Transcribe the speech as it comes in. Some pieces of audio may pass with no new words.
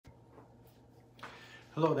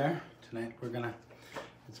Hello there. Tonight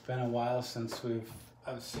it's been a while since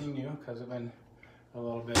I've seen you because I've been a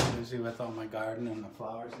little bit busy with all my garden and the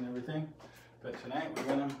flowers and everything. But tonight we're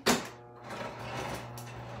gonna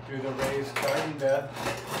do the raised garden bed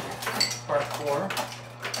part 4.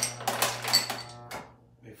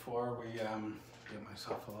 Before we give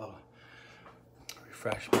myself a little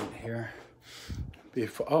refreshment here.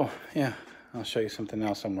 Oh yeah, I'll show you something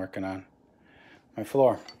else I'm working on. My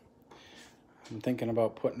floor. I'm thinking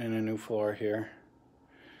about putting in a new floor here.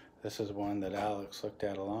 This is one that Alex looked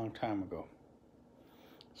at a long time ago.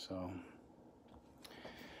 So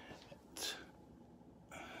it's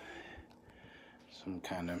some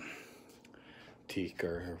kind of teak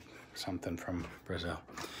or something from Brazil.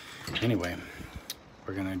 Anyway,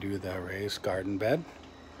 we're gonna do the raised garden bed,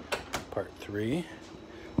 part 3.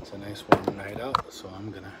 It's a nice warm night out, so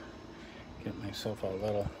I'm gonna get myself a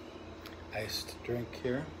little iced drink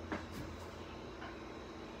here.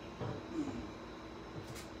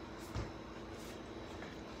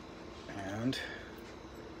 And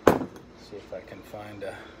see if I can find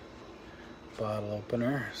a bottle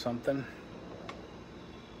opener or something.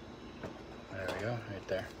 There we go, right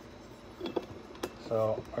there.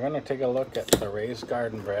 So we're gonna take a look at the raised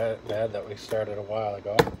garden bed that we started a while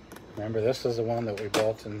ago. Remember, this is the one that we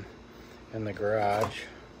built in the garage.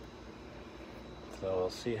 So we'll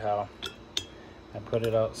see how I put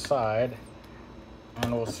it outside,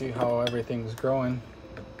 and we'll see how everything's growing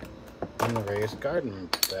in the raised garden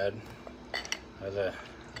bed. As I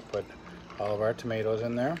put all of our tomatoes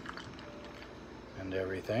in there and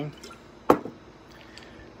everything.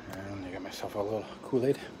 And I got myself a little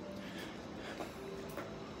Kool-Aid.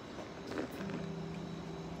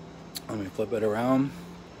 Let me flip it around.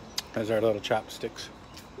 There's our little chopsticks.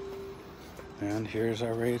 And here's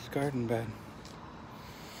our raised garden bed.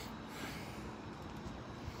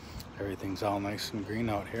 Everything's all nice and green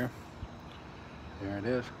out here. There it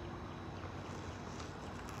is.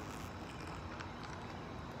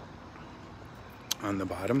 On the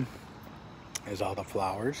bottom is all the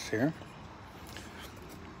flowers here.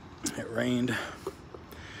 It rained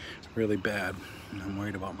really bad, and I'm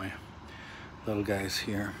worried about my little guys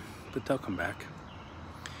here, but they'll come back.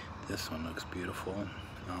 This one looks beautiful.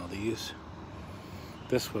 All these.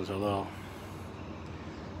 This was a little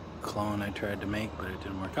clone I tried to make, but it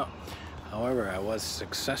didn't work out. However, I was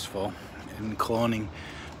successful in cloning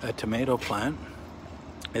a tomato plant.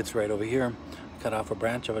 It's right over here. I cut off a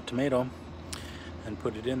branch of a tomato and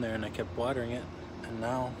put it in there, and I kept watering it, and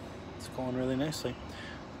now it's going really nicely.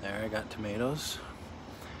 There, I got tomatoes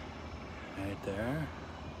right there,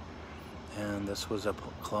 and this was a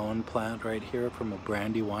clone plant right here from a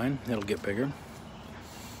Brandywine. It'll get bigger.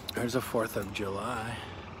 There's a 4th of July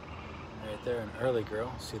right there, an early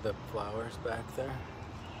grow. See the flowers back there,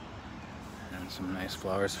 and some nice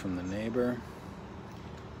flowers from the neighbor,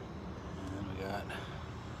 and we got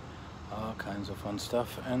all kinds of fun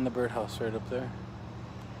stuff, and the birdhouse right up there.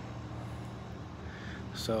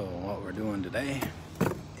 So what we're doing today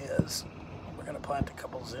is we're gonna plant a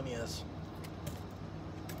couple zinnias.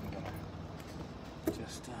 I'm gonna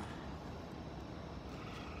just see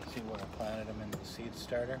where I planted them in the seed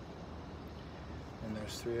starter, and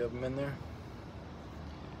there's 3 of them in there.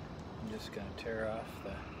 I'm just gonna tear off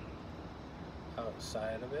the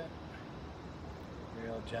outside of it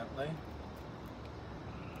real gently.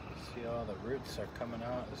 See, all the roots are coming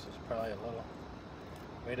out. This is probably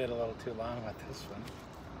waited a little too long with this one.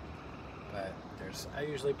 But I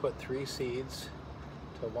usually put 3 seeds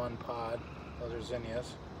to 1 pod. Those are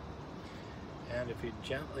zinnias. And if you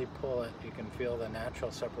gently pull it, you can feel the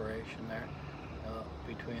natural separation there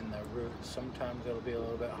between the roots. Sometimes it'll be a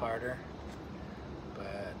little bit harder,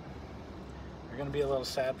 but you're gonna be a little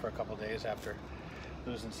sad for a couple days after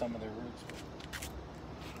losing some of the roots.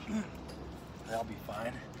 They'll be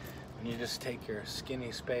fine. And you just take your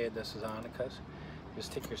skinny spade, this is Onica's,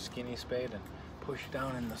 just take your skinny spade and push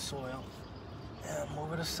down in the soil and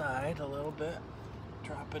move it aside a little bit.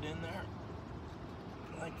 Drop it in there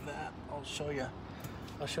like that. I'll show you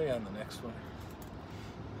on the next one.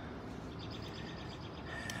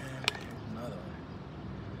 And another one.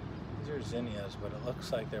 These are zinnias, but it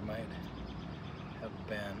looks like there might have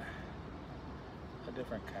been a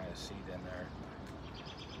different kind of seed in there.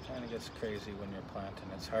 It kind of gets crazy when you're planting.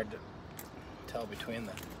 It's hard to tell between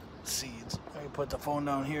the seeds. Let me put the phone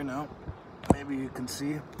down here now. Maybe you can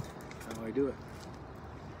see how I do it.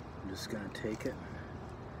 I'm just gonna take it.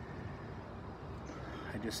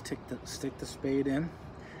 I just stick the spade in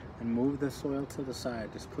and move the soil to the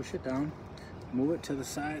side. Just push it down, move it to the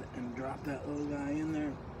side, and drop that little guy in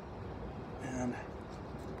there and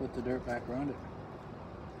put the dirt back around it.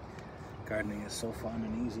 Gardening is so fun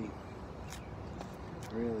and easy.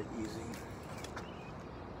 Really easy.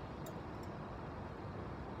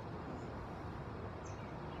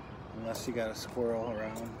 Unless you got a squirrel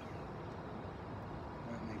around.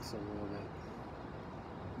 That makes it a little bit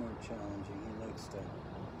more challenging. He likes to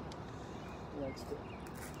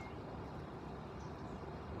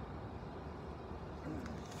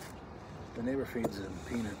the neighbor feeds him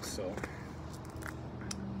peanuts, so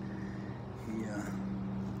he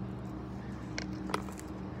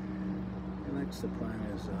likes to plant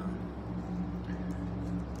his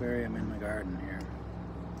bury him in the garden here.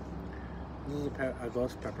 This is a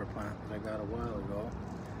ghost pepper plant that I got a while ago,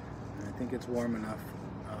 and I think it's warm enough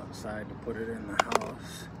outside to put it in the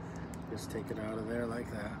house. Just take it out of there like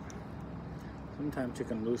that. Sometimes you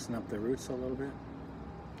can loosen up the roots a little bit,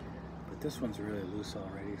 but this one's really loose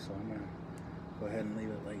already, so I'm gonna go ahead and leave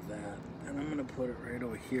it like that, and I'm gonna put it right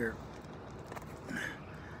over here.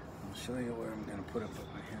 I'll show you where I'm gonna put it, but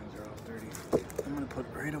my hands are all dirty. I'm gonna put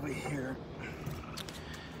it right over here.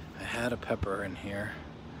 I had a pepper in here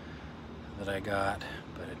that I got,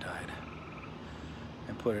 but it died.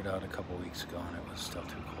 I put it out a couple weeks ago and it was still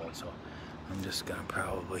too cold, so I'm just gonna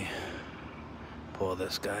probably pull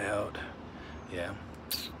this guy out. Yeah,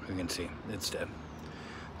 you can see it's dead.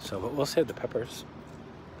 So, but we'll save the peppers.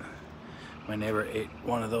 My neighbor ate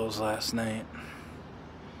one of those last night.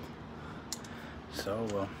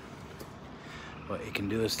 So what you can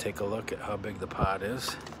do is take a look at how big the pot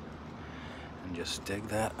is and just dig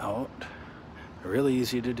that out. Really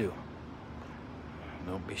easy to do.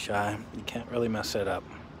 Don't be shy. You can't really mess it up.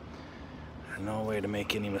 There's no way to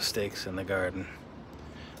make any mistakes in the garden.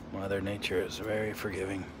 Mother Nature is very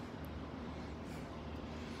forgiving.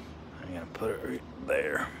 I'm gonna put it right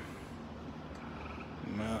there.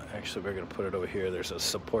 No, actually we're gonna put it over here. There's a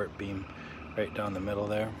support beam right down the middle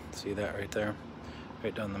there. See that right there?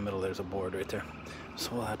 Right down the middle there's a board right there.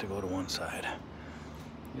 So we'll have to go to one side.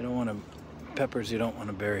 You don't want to, peppers you don't want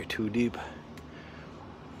to bury too deep.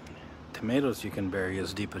 Tomatoes you can bury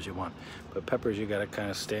as deep as you want, but peppers you gotta kind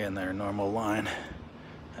of stay in their normal line.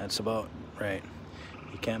 That's about right.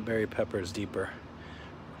 You can't bury peppers deeper.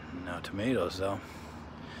 Now tomatoes though,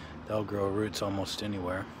 they'll grow roots almost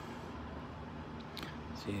anywhere.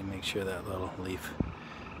 See, make sure that little leaf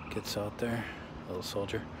gets out there, little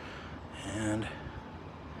soldier, and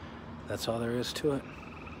that's all there is to it.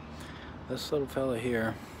 This little fella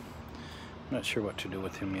here, I'm not sure what to do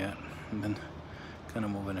with him yet. I've been kind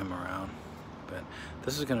of moving him around, but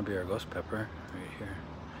this is going to be our ghost pepper right here.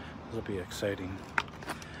 This will be exciting.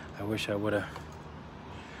 I wish I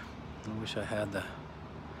had the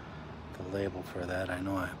label for that. I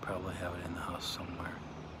know I probably have it in the house somewhere,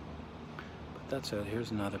 but that's it.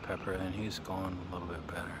 Here's another pepper, and he's going a little bit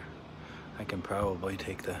better. I can probably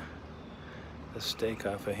take the stake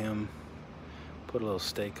off of him, put a little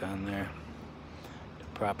stake on there to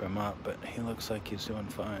prop him up, but he looks like he's doing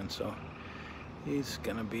fine, so he's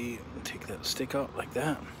gonna take that stick out like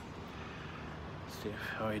that. See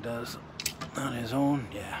how he does on his own.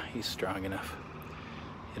 Yeah, he's strong enough.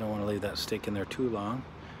 You don't want to leave that stick in there too long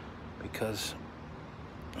because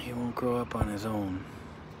he won't grow up on his own.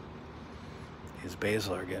 His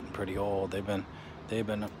basil are getting pretty old. They've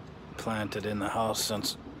been planted in the house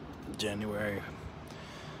since January,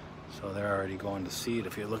 so they're already going to seed.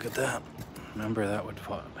 If you look at that, remember that would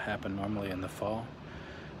happen normally in the fall,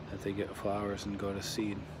 that they get flowers and go to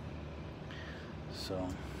seed. So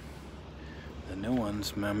the new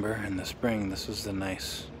ones, remember, in the spring, this is the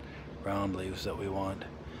nice round leaves that we want,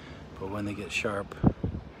 but when they get sharp,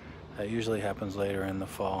 that usually happens later in the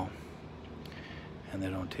fall, and they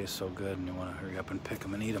don't taste so good, and you want to hurry up and pick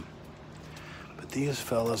them and eat them. But these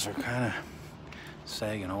fellas are kind of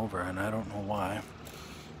sagging over, and I don't know why,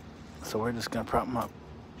 so we're just gonna prop them up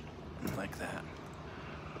like that.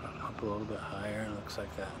 Prop them up a little bit higher, and it looks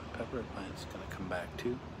like that pepper plant's gonna come back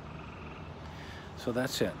too. So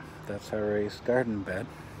that's it. That's our raised garden bed.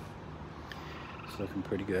 It's looking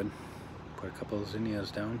pretty good. Put a couple of zinnias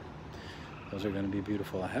down. Those are going to be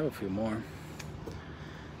beautiful. I have a few more.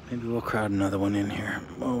 Maybe we'll crowd another one in here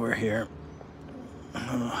while we're here.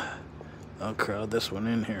 I'll crowd this one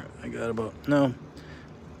in here. I got about, no,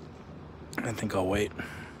 I think I'll wait.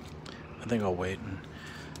 I think I'll wait and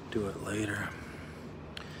do it later.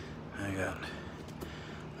 I got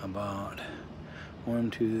about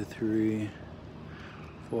 1, 2, 3,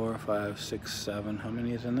 4, 5, 6, 7. How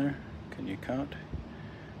many is in there? Can you count?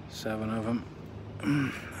 7 of them.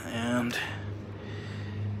 And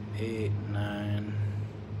 8, 9,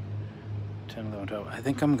 10, 11, 12. I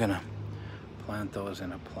think I'm gonna plant those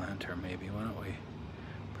in a planter maybe. Why don't we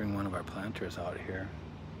bring one of our planters out here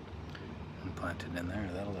and plant it in there.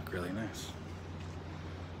 That'll look really nice.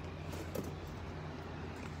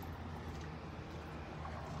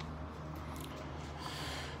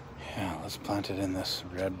 Yeah, let's plant it in this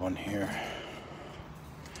red one here.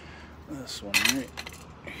 This one right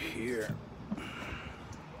here.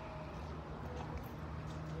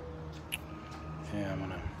 Yeah, I'm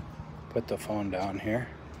gonna put the phone down here.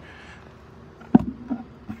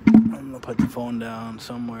 I'm gonna put the phone down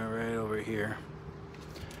somewhere right over here.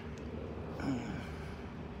 And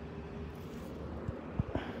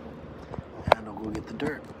I'll go get the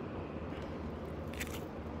dirt.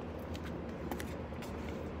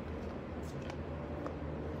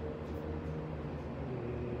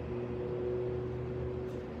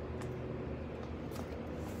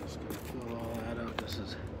 Just gonna pull all that out. This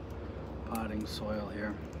is potting soil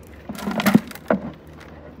here.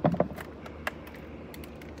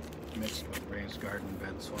 Mixed with raised garden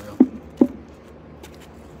bed soil.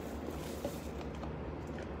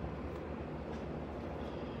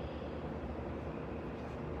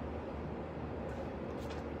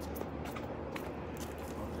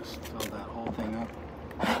 I'll just fill that whole thing up.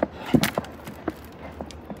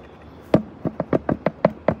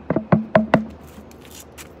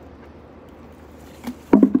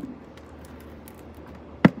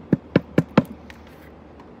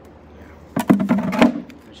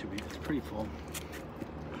 It's pretty full.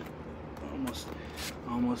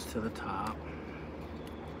 Almost to the top.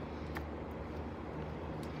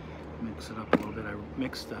 Mix it up a little bit. I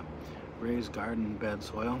mixed the raised garden bed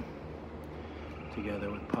soil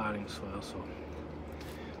together with potting soil, so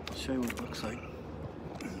I'll show you what it looks like.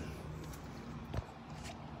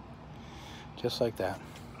 Just like that.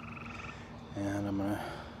 And I'm gonna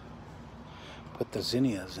put the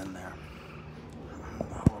zinnias in there.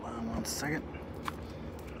 Hold on one second.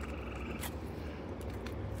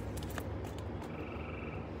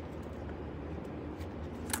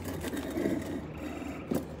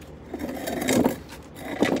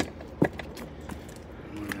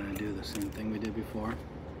 Same thing we did before.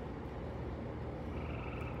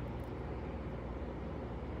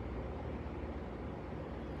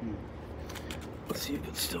 Let's see if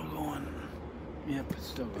it's still going. Yep, it's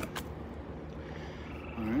still going.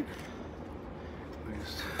 Alright. We're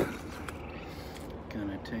just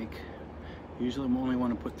gonna take, usually I only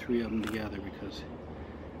want to put 3 of them together because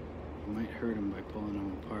you might hurt them by pulling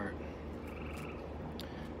them apart.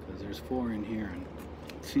 Because there's 4 in here and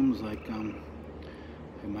it seems like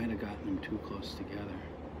I might have gotten them too close together.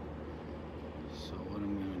 So what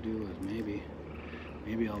I'm going to do is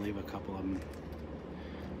maybe I'll leave a couple of them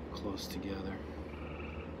close together.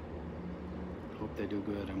 Hope they do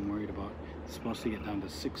good. I'm worried about, it's supposed to get down to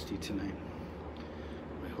 60 tonight.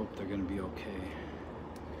 I hope they're going to be okay.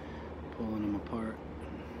 Pulling them apart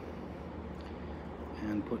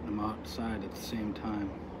and putting them outside at the same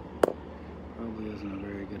time probably isn't a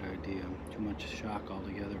very good idea. Too much shock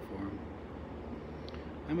altogether for them.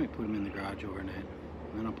 I might put them in the garage overnight,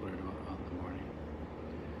 and then I'll put it out in the morning.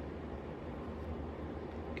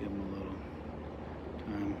 Give them a little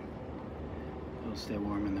time. They'll stay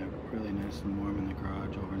warm in there, really nice and warm in the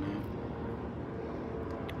garage overnight.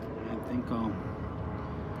 I think I'll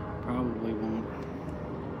probably won't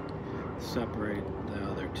separate the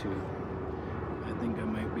other 2. I think I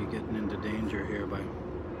might be getting into danger here by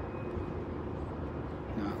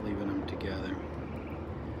not leaving them together.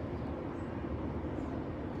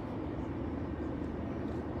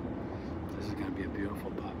 This is going to be a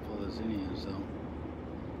beautiful pot full of zinnias though.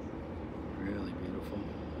 Really beautiful.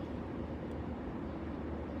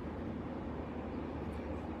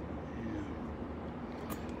 Yeah.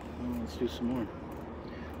 Well, let's do some more.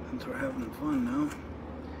 Since we're having fun now.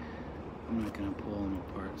 I'm not going to pull them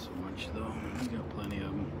apart so much though. We got plenty of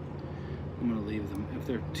them. I'm going to leave them. If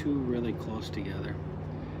they're too really close together,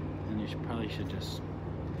 then you probably should just,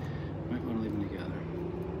 might want to leave them together.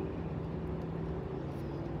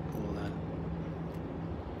 Pull that.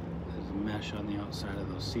 There's a mesh on the outside of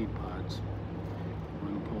those seed pods. I'm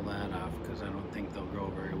going to pull that off because I don't think they'll grow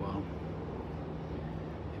very well.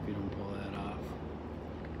 If you don't pull that off,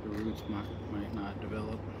 the roots might not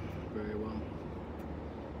develop very well.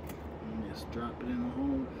 Just drop it in the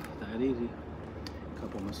hole, that easy. A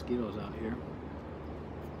couple mosquitoes out here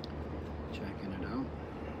checking it out.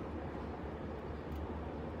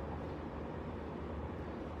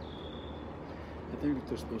 I think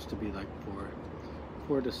they're supposed to be like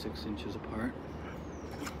 4 to 6 inches apart,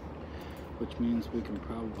 which means we can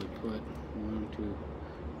probably put we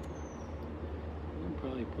can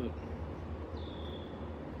probably put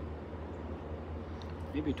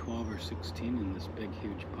maybe 12 or 16 in this big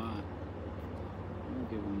huge pot. We'll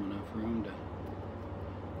give them enough room to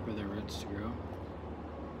for their roots to grow,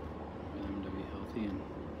 for them to be healthy and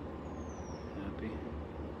happy.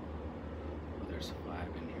 Oh, there's 5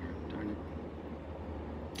 in here. Darn it.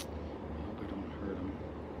 I hope I don't hurt them.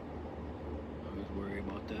 I always worry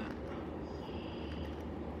about that.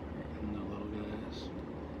 Hurting the little guys.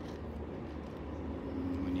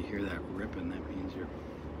 When you hear that ripping, that means you're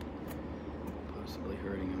possibly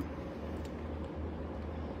hurting them.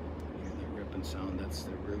 You hear that ripping sound, that's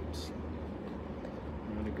their roots.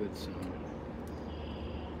 Not a good sound.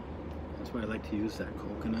 That's why I like to use that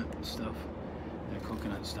coconut stuff. That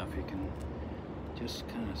coconut stuff, you can just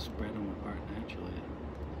kind of spread them apart naturally.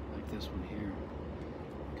 Like this one here.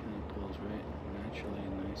 Kind of pulls right naturally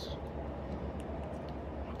and nice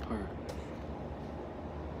apart.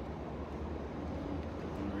 Put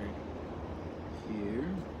one right here.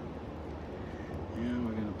 And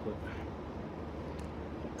we're going to put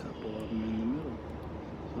a couple of them in the middle.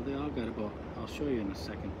 So they all got about, I'll show you in a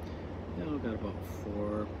second, they all got about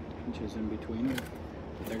 4 inches in between them.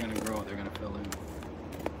 But they're going to grow, they're going to fill in.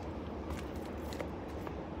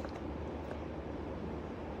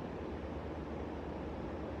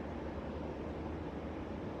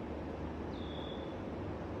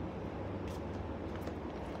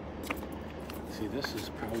 See, this is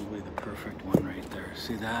probably the perfect one right there.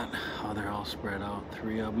 See that? How they're all spread out,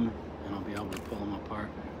 3 of them, and I'll be able to pull them apart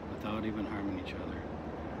without even harming each other.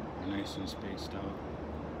 They're nice and spaced out.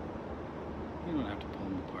 You don't have to pull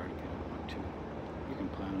them apart if you don't want to. You can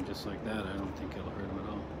plant them just like that. I don't think it'll hurt them at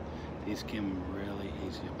all. These came really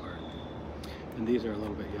easy apart. And these are a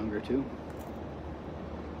little bit younger too.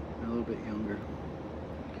 They're a little bit younger.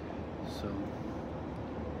 So,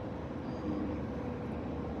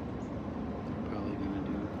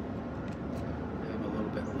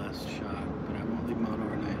 less shot, but I won't leave them out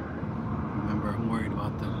overnight. Remember, I'm worried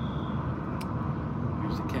about them.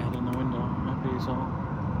 There's a cat in the window. Hi, Basil.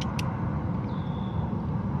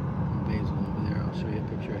 Basil over there. I'll show you a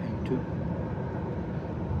picture of him too.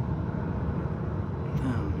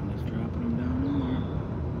 Now I'm just dropping them down in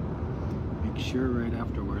there. Make sure right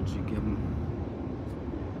afterwards you give them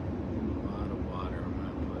a lot of water.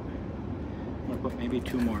 I'm gonna put maybe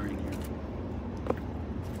 2 more in here.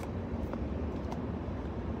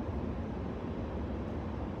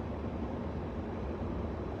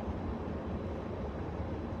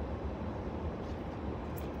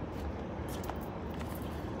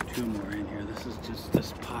 More in here.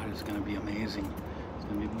 This pot is going to be amazing. It's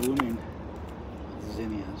going to be blooming with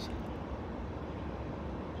zinnias.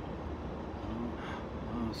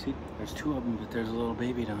 Oh, see, there's 2 of them, but there's a little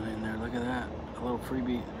baby down in there. Look at that, a little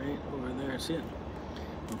freebie right over there. See it?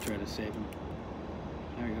 I'll try to save him.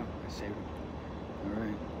 There you go. I saved him. All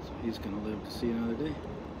right, so he's going to live to see another day.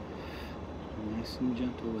 Nice and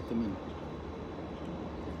gentle with him, and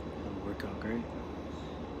it'll work out great.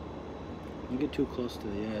 You get too close to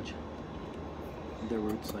the edge, their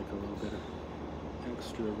roots like a little bit of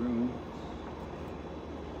extra room.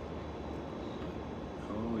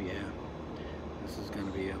 Oh yeah, this is going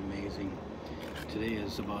to be amazing. Today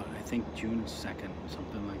is about, I think, June 2nd,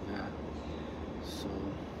 something like that. So,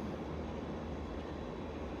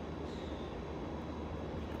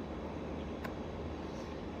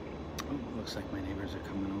 oh, looks like my neighbors are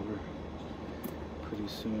coming over pretty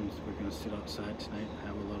soon. So we're going to sit outside tonight and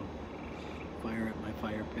have a little fire at my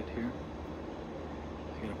fire pit here.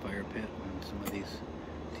 I got a fire pit and some of these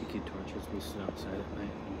tiki torches. We sit outside at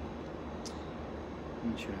night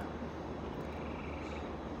and chat.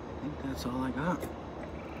 I think that's all I got.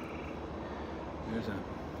 There's a,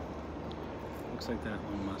 looks like that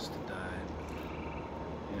one must have died.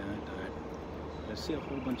 Yeah, it died. But I see a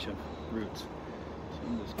whole bunch of roots. So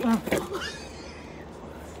I'm just gonna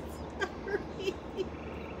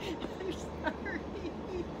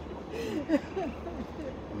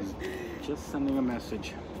just sending a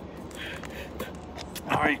message.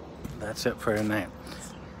 All right, that's it for tonight.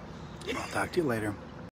 I'll talk to you later.